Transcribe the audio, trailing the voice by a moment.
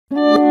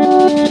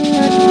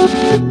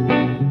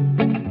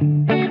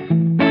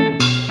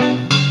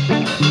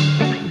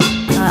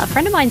A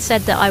friend of mine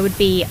said that I would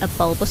be a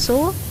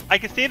Bulbasaur. I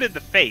can see it in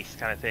the face,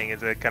 kind of thing.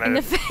 Is a kind of in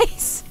the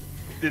face.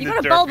 You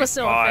got a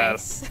Bulbasaur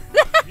face.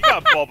 You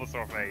got a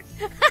Bulbasaur face.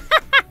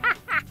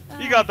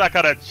 You got that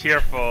kind of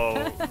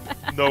cheerful,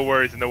 no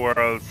worries in the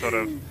world sort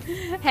of.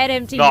 Head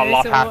empty, not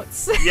no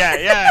thoughts. Yeah,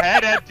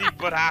 head empty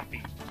but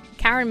happy.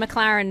 Karen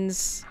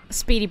McLaren's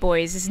Speedy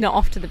Boys is not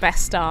off to the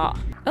best start.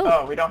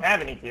 Oh, we don't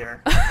have any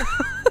here.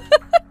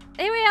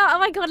 Here we are. Oh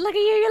my god, look at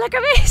you. You look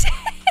amazing.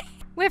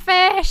 We're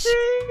fish.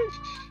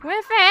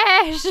 We're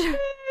fish.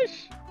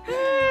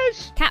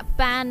 Cap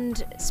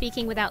band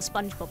speaking without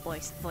SpongeBob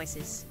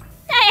voices.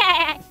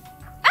 I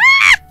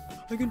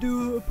can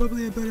do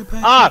probably a better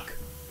pack.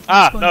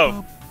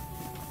 No.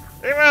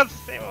 It was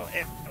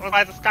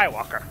Rise of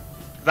Skywalker.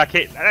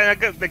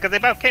 Because they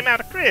both came out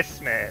of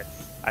Christmas.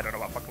 I don't know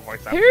what fucking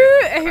voice that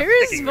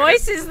is. Whose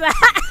voice is that?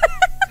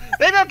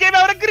 They both came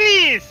out of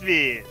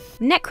Christmas.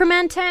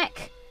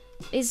 Necromantic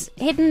is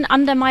hidden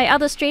under my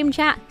other stream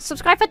chat.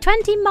 Subscribe for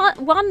 20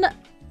 mon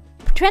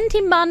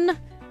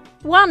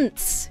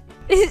once.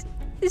 Is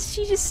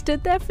she just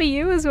stood there for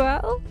you as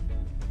well?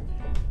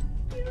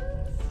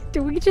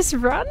 Do we just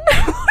run?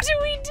 What do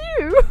we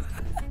do?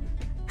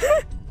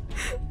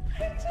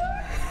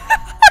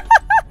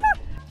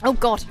 Oh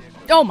god.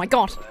 Oh my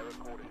god.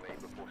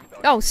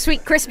 Oh,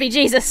 sweet crispy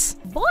Jesus.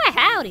 Boy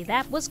howdy,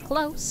 that was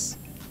close.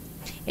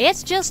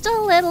 It's just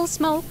a little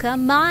smoke, a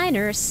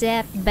minor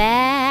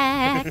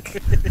setback.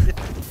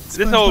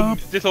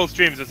 This whole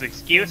stream is just an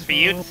excuse for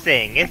you to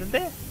sing, isn't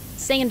it?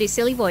 Sing and do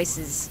silly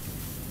voices.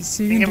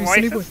 Sing and do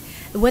silly voices.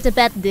 What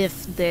about the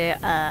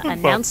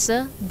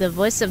announcer, the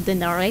voice of the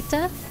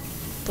narrator?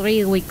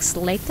 3 weeks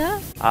later?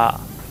 A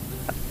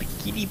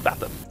bikini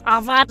bottom.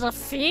 I've had a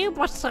few,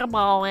 but I'm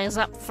always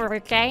up for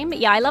a game.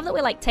 Yeah, I love that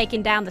we're like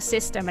taking down the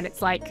system and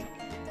it's like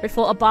we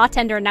fought a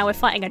bartender and now we're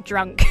fighting a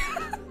drunk.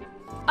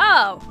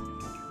 Oh!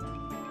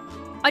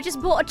 I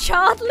just bought a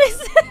charred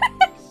lizard!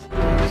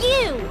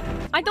 Ew!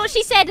 I thought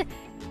she said,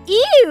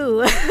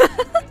 ew!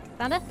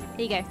 Thunder,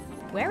 here you go.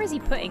 Where is he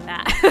putting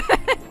that?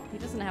 He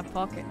doesn't have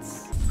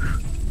pockets.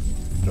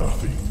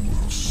 Nothing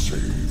will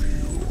save you.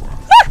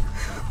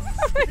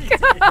 Oh my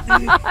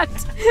god!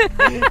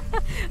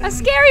 A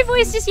scary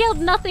voice just yelled,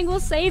 "Nothing will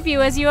save you,"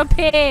 as you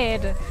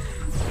appeared.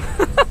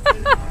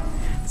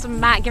 It's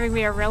Matt giving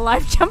me a real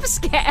life jump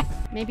scare.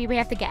 Maybe we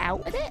have to get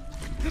out with it?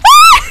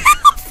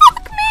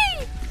 Fuck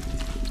me!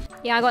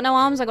 Yeah, I got no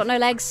arms, I got no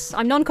legs.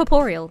 I'm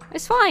non-corporeal.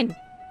 It's fine.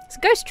 It's a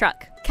ghost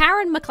truck.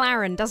 Karen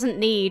McLaren doesn't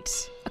need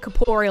a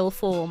corporeal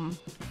form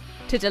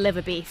to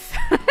deliver beef.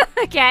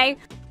 Okay?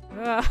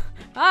 Oh!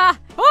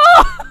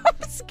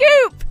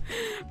 Scoop!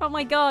 Oh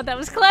my god, that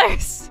was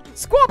close.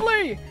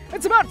 Squobbly!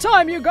 It's about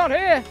time you got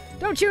here!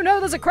 Don't you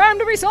know there's a crime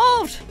to be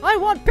solved? I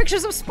want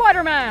pictures of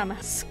Spider-Man!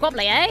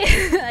 Squobbly,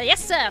 eh?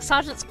 Yes, sir.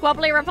 Sergeant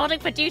Squobbly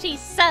reporting for duty,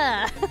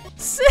 sir.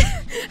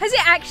 Has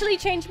it actually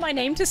changed my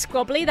name to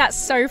Squobbly? That's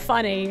so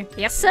funny.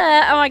 Yes,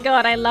 sir. Oh my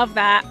god, I love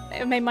that.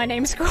 It made my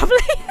name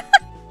Squobbly.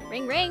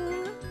 Ring,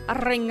 ring.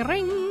 Ring,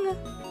 ring.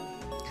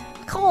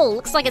 Call.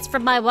 Looks like it's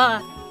from my,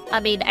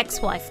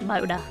 ex-wife,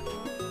 Mona.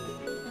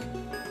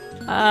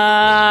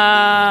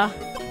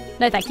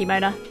 No thank you,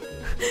 Mona.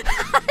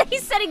 He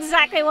said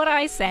exactly what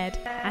I said.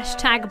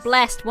 Hashtag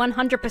blessed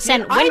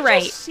 100% win rate. I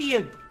just see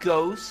a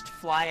ghost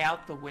fly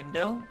out the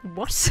window.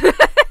 What?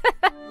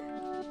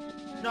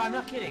 No, I'm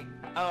not kidding.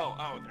 Oh,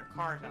 there are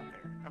cars out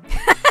there.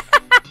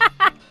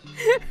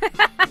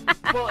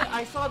 Well,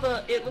 I saw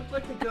it looked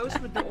like the ghost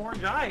with the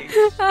orange eyes.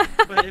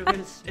 But it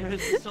was the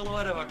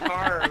silhouette of a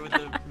car with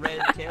the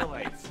red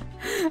taillights.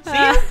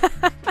 See?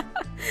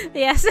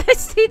 Yes, I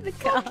see the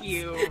car. Fuck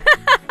you.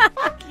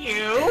 Fuck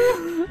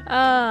you.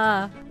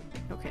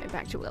 Okay,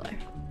 back to Willow.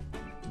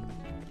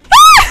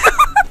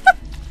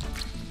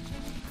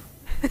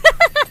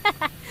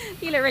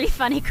 You look really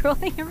funny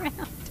crawling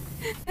around.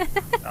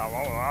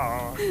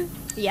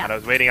 Yeah. And I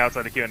was waiting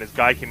outside the queue and this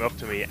guy came up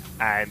to me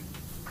and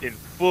in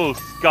full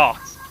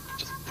Scots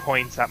just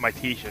points at my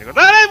t-shirt and goes,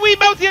 "Ah, we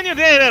mountie on your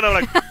day!" And I'm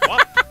like,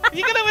 "What?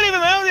 You gonna leave a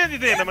mountie on your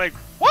day?" And I'm like,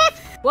 "What?"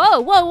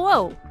 Whoa, whoa,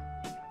 whoa.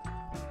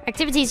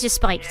 Activity's just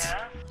spiked.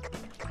 Yeah.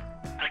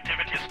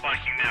 Activity is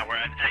spiking now, we're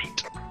at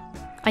 8.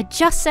 I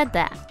just said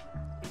that.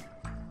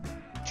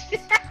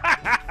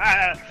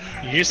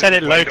 You said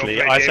it locally,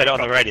 I said it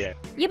on the radio.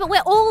 Yeah, but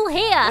we're all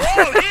here.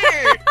 We're all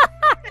here!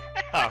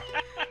 Oh.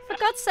 For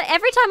God's sake,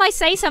 every time I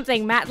say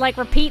something, Matt like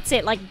repeats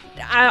it like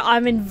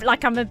I'm a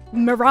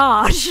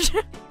mirage.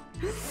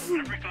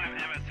 Every time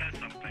Emma says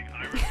something,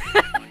 I repeat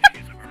it like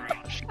it's a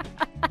mirage.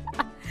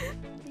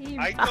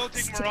 I don't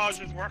think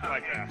mirages work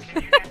like that.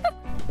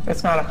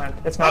 It's not a hunt.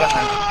 It's not a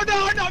hunt. Oh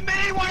no, not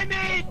me! Why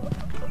me?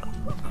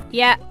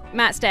 Yeah,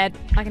 Matt's dead.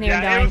 I can hear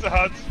him Yeah, dying. it was a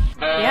hunt.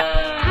 Yep.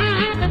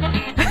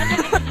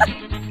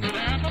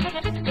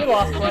 We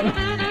lost one.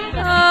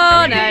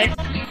 Oh no.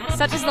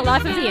 Such is the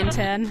life of the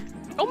intern.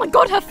 Oh my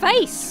god, her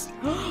face!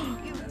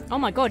 Oh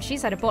my god,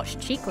 she's had a botched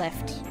cheek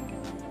lift.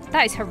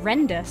 That is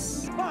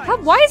horrendous.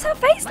 Why is her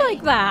face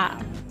like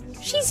that?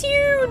 She's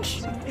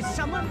huge! Is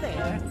someone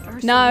there?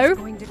 No.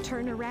 Going to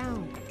turn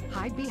around.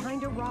 Hide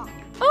behind a rock.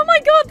 Oh my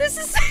god, this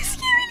is so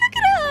scary, look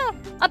at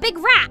her! A big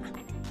rat!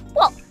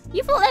 What?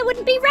 You thought there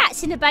wouldn't be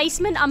rats in the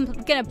basement? I'm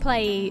gonna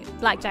play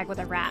blackjack with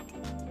a rat.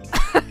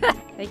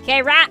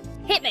 Okay, rat,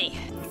 hit me.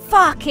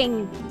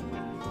 Fucking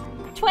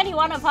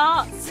 21 of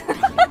hearts.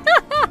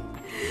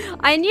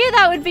 I knew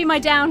that would be my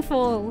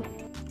downfall.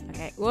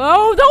 Okay,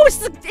 whoa, no,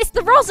 it's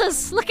the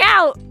Rosas, look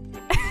out.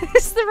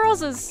 It's the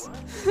Rosas.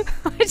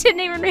 I didn't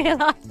even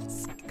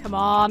realise. Come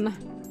on.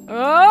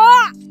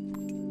 Oh!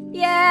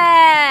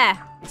 Yeah!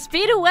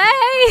 Speed away!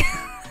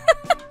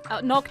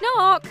 Oh, knock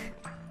knock.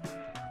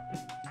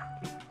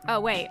 Oh,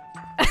 wait.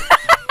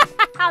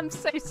 I'm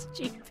so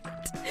stupid.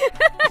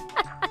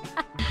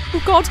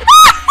 Oh, God.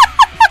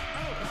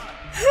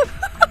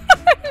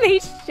 Holy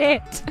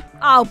shit.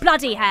 Oh,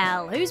 bloody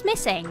hell. Who's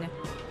missing?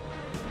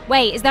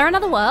 Wait, is there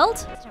another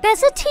world?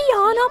 There's a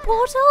Tiana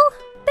portal?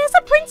 There's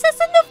a Princess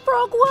in the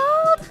Frog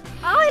world?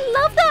 I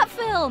love that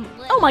film.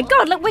 Oh my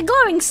god, look, we're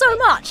glowing so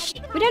much.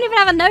 We don't even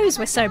have a nose,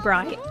 we're so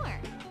bright.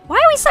 Why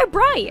are we so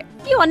bright?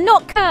 You are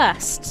not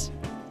cursed.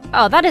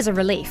 Oh, that is a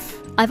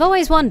relief. I've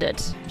always wondered,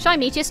 should I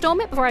meteor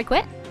storm it before I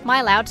quit? Am I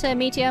allowed to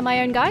meteor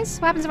my own guys?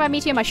 What happens if I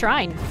meteor my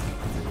shrine?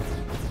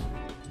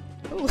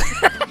 Ooh.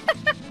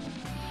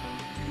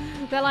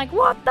 They're like,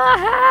 what the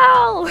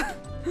hell?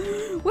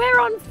 We're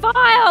on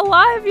fire,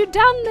 why have you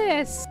done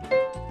this?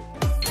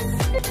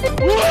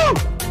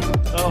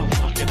 Oh,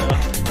 fucking hell.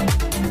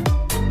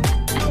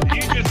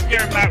 You just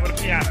scare him back with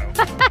a piano.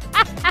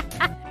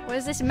 What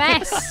is this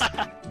mess?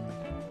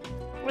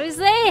 What is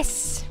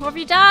this? What have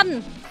you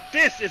done?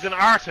 This is an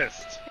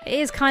artist. It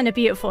is kind of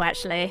beautiful,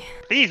 actually.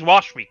 Please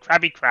wash me,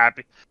 Krabby Crab,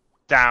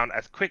 down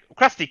as quick.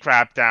 Krusty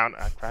Krab down.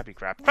 Krabby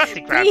Crab.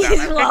 Krusty Krab down as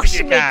Please quick wash as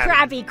you me, can.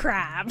 Krabby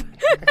Crab.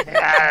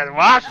 Yeah,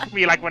 wash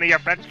me like one of your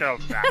French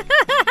girls. Jack.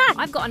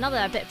 I've got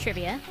another bit of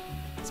trivia.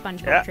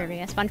 SpongeBob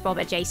trivia. SpongeBob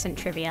adjacent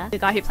trivia. The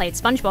guy who played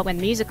SpongeBob in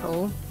the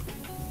musical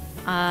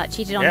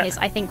cheated on his,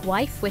 I think,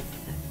 wife with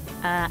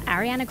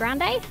Ariana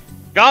Grande.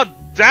 God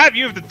damn,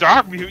 you have the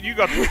dark view. You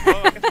got.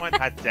 Well, I guess mine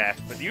had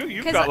death, but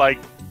you've got like.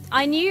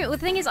 I knew. The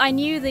thing is, I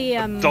knew the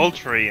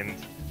adultery and.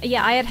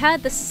 Yeah, I had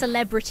heard the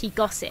celebrity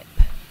gossip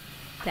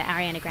that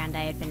Ariana Grande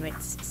had been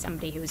with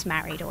somebody who was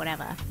married or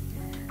whatever.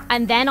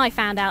 And then I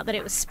found out that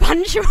it was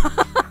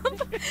SpongeBob.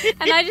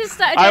 And I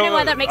don't know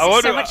why that makes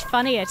it so much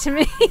funnier to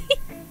me.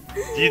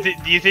 Do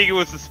you think it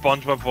was the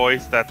SpongeBob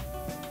voice that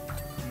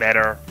met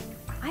her?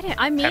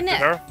 I mean,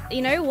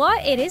 you know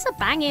what? It is a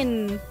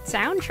banging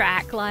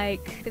soundtrack.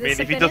 Like, I mean,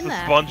 if he does the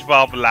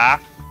SpongeBob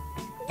laugh.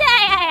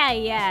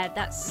 Yeah,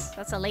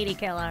 that's a lady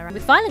killer.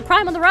 With violent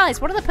crime on the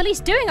rise, what are the police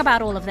doing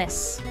about all of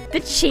this?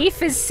 The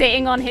chief is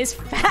sitting on his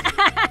fat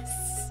ass.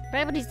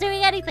 Nobody's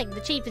doing anything.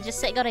 The chief is just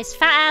sitting on his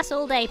fat ass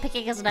all day,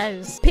 picking his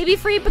nose.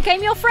 PB3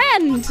 became your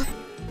friend.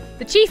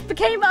 The chief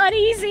became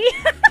uneasy.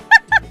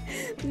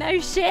 No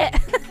shit.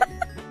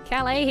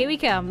 Calais, here we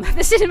come.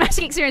 The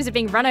cinematic experience of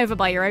being run over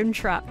by your own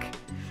truck.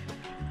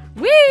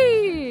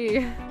 Whee!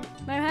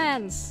 No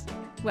hands.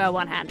 Well,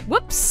 one hand.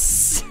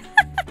 Whoops!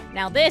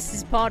 Now this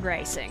is pod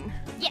racing.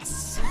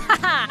 Yes!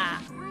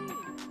 Haha!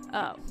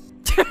 Oh.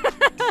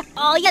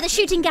 Oh yeah, the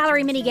shooting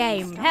gallery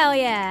minigame. Hell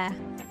yeah.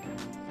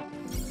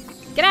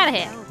 Get out of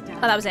here.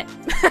 Oh, that was it.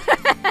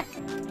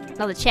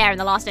 Another chair in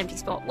the last empty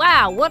spot.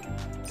 Wow, what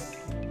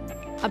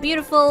a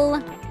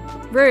beautiful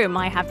room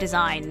I have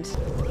designed.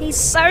 He's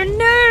so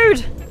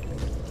nude!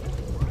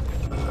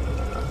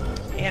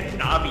 And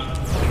knobby.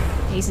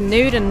 He's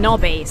nude and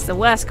knobby. It's the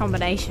worst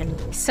combination.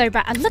 So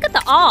bad. And look at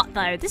the art,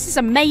 though. This is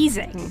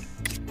amazing.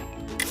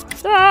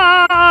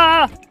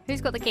 Ah!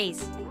 Who's got the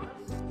keys?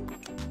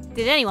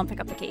 Did anyone pick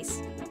up the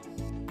keys?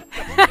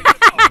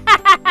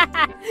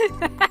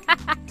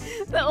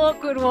 The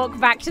awkward walk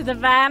back to the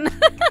van.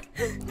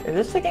 Is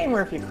this the game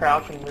where if you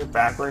crouch and move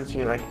backwards,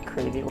 you like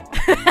crazy?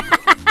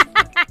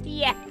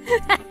 Yeah.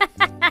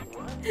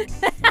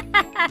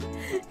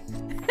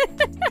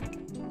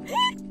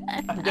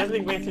 I'm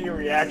guessing based on your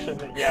reaction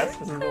that yes,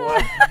 this is the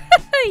one.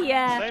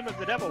 Yeah. Same as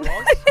the devil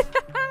was.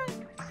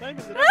 Same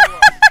as the devil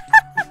was.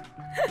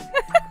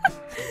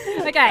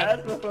 Okay.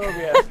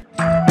 Phasmophobia.